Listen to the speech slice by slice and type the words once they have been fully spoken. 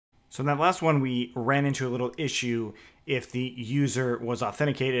So in that last one, we ran into a little issue if the user was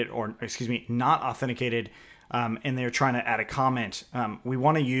authenticated, or excuse me, not authenticated, and they're trying to add a comment. We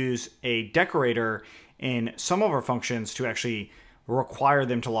want to use a decorator in some of our functions to actually require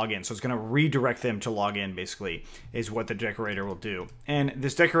them to log in. So it's going to redirect them to log in, basically, is what the decorator will do. And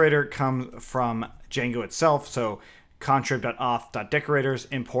this decorator comes from Django itself. So contrib.auth.decorators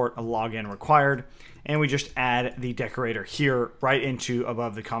import a login required. And we just add the decorator here right into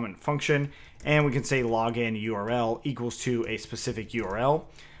above the comment function. And we can say login URL equals to a specific URL.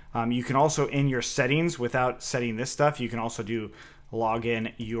 You can also, in your settings, without setting this stuff, you can also do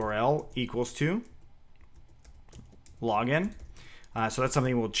login URL equals to login. So that's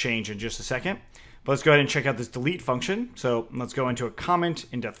something we'll change in just a second. But let's go ahead and check out this delete function. So let's go into a comment,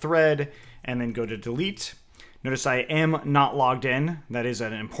 into thread, and then go to delete. Notice I am not logged in. That is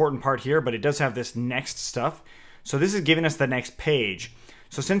an important part here, but it does have this next stuff. So this is giving us the next page.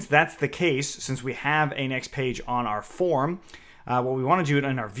 So since that's the case, since we have a next page on our form, what we want to do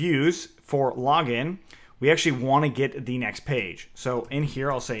in our views for login, we actually want to get the next page. So in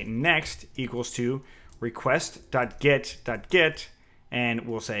here, I'll say next equals to request.get.get, and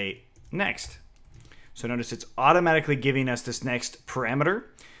we'll say next. So notice it's automatically giving us this next parameter.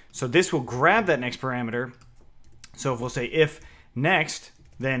 So this will grab that next parameter. So if we'll say if next,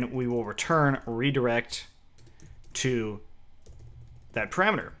 then we will return redirect to that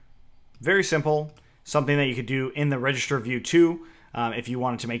parameter. Very simple, something that you could do in the register view too, if you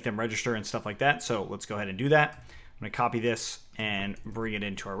wanted to make them register and stuff like that. So let's go ahead and do that. I'm going to copy this and bring it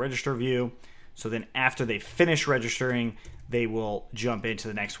into our register view. So then after they finish registering, they will jump into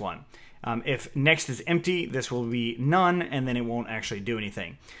the next one. If next is empty, this will be none, and then it won't actually do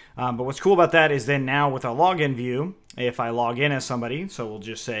anything. But what's cool about that is then now with our login view, if I log in as somebody, so we'll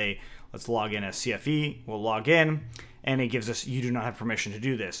just say, let's log in as CFE, we'll log in, and it gives us, you do not have permission to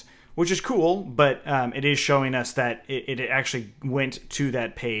do this, which is cool, but it is showing us that it actually went to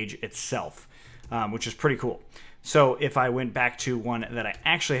that page itself, which is pretty cool. So if I went back to one that I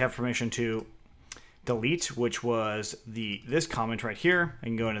actually have permission to delete, which was this comment right here, I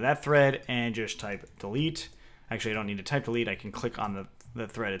can go into that thread and just type delete. Actually, I don't need to type delete. I can click on the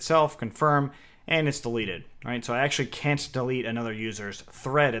thread itself, confirm, and it's deleted. Right? So I actually can't delete another user's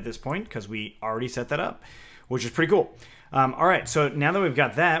thread at this point because we already set that up, which is pretty cool. All right, so now that we've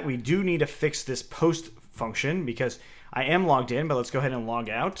got that, we do need to fix this post function because I am logged in, but let's go ahead and log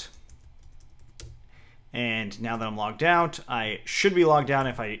out. And now that I'm logged out, I should be logged out.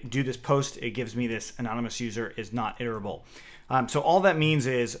 If I do this post, it gives me this anonymous user is not iterable. So all that means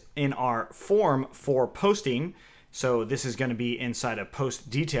is in our form for posting, so this is going to be inside of post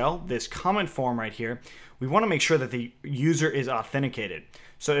detail, this comment form right here, we want to make sure that the user is authenticated.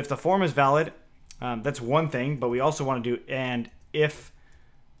 So if the form is valid, that's one thing, but we also want to do and if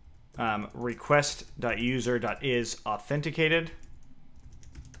request.user.is authenticated.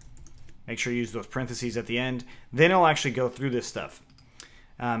 Make sure you use those parentheses at the end. Then it'll actually go through this stuff.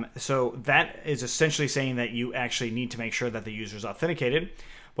 So that is essentially saying that you actually need to make sure that the user is authenticated.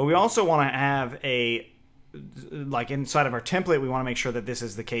 But we also want to have like inside of our template, we want to make sure that this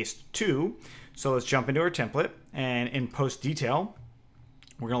is the case too. So let's jump into our template. And in post detail,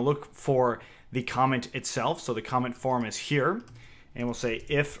 we're going to look for the comment itself. So the comment form is here. And we'll say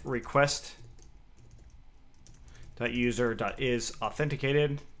if request.user.is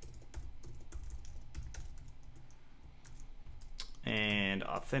authenticated. And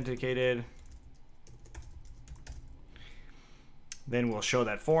authenticated, then we'll show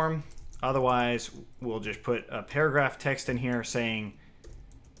that form. Otherwise, we'll just put a paragraph text in here saying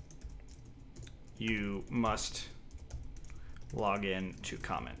you must log in to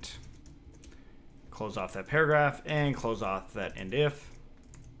comment. Close off that paragraph and close off that end if.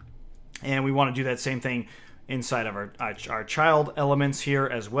 And we want to do that same thing inside of our child elements here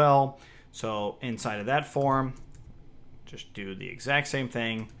as well. So inside of that form, just do the exact same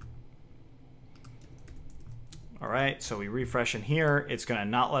thing. All right, so we refresh in here. It's going to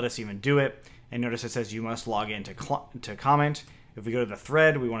not let us even do it. And notice it says you must log in to comment. If we go to the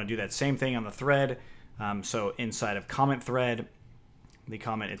thread, we want to do that same thing on the thread. So inside of comment thread, the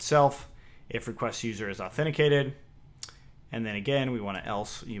comment itself, if request user is authenticated. And then again, we want to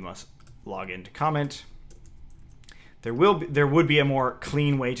else you must log in to comment. There would be a more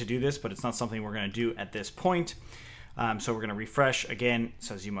clean way to do this, but it's not something we're going to do at this point. So we're going to refresh. Again, it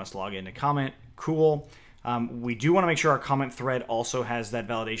says you must log in to comment. Cool. We do want to make sure our comment thread also has that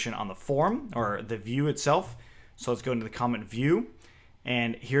validation on the form or the view itself. So let's go into the comment view.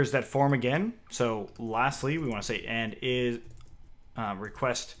 And here's that form again. So lastly, we want to say and is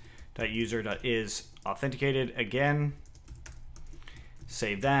request.user.is authenticated again.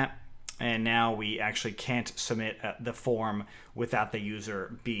 Save that. And now we actually can't submit the form without the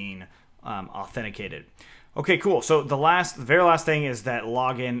user being authenticated. Okay, cool. So the very last thing is that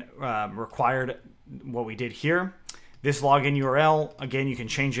login required, what we did here. This login URL, again, you can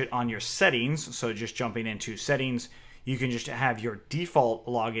change it on your settings. So just jumping into settings, you can just have your default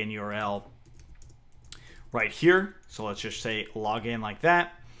login URL right here. So let's just say login like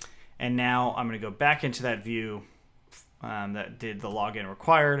that. And now I'm going to go back into that view that did the login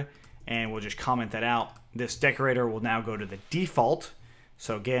required, and we'll just comment that out. This decorator will now go to the default.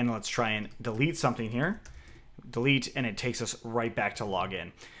 So again, let's try and delete something here. Delete, and it takes us right back to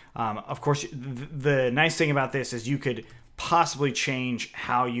login. Of course, the nice thing about this is you could possibly change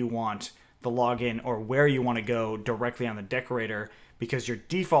how you want the login or where you want to go directly on the decorator, because your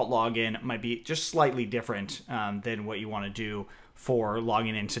default login might be just slightly different than what you want to do for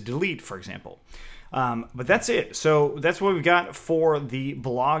logging in to delete, for example. But that's it. So that's what we've got for the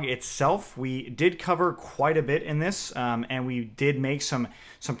blog itself. We did cover quite a bit in this, and we did make some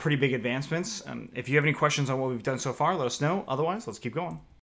pretty big advancements. If you have any questions on what we've done so far, let us know. Otherwise, let's keep going.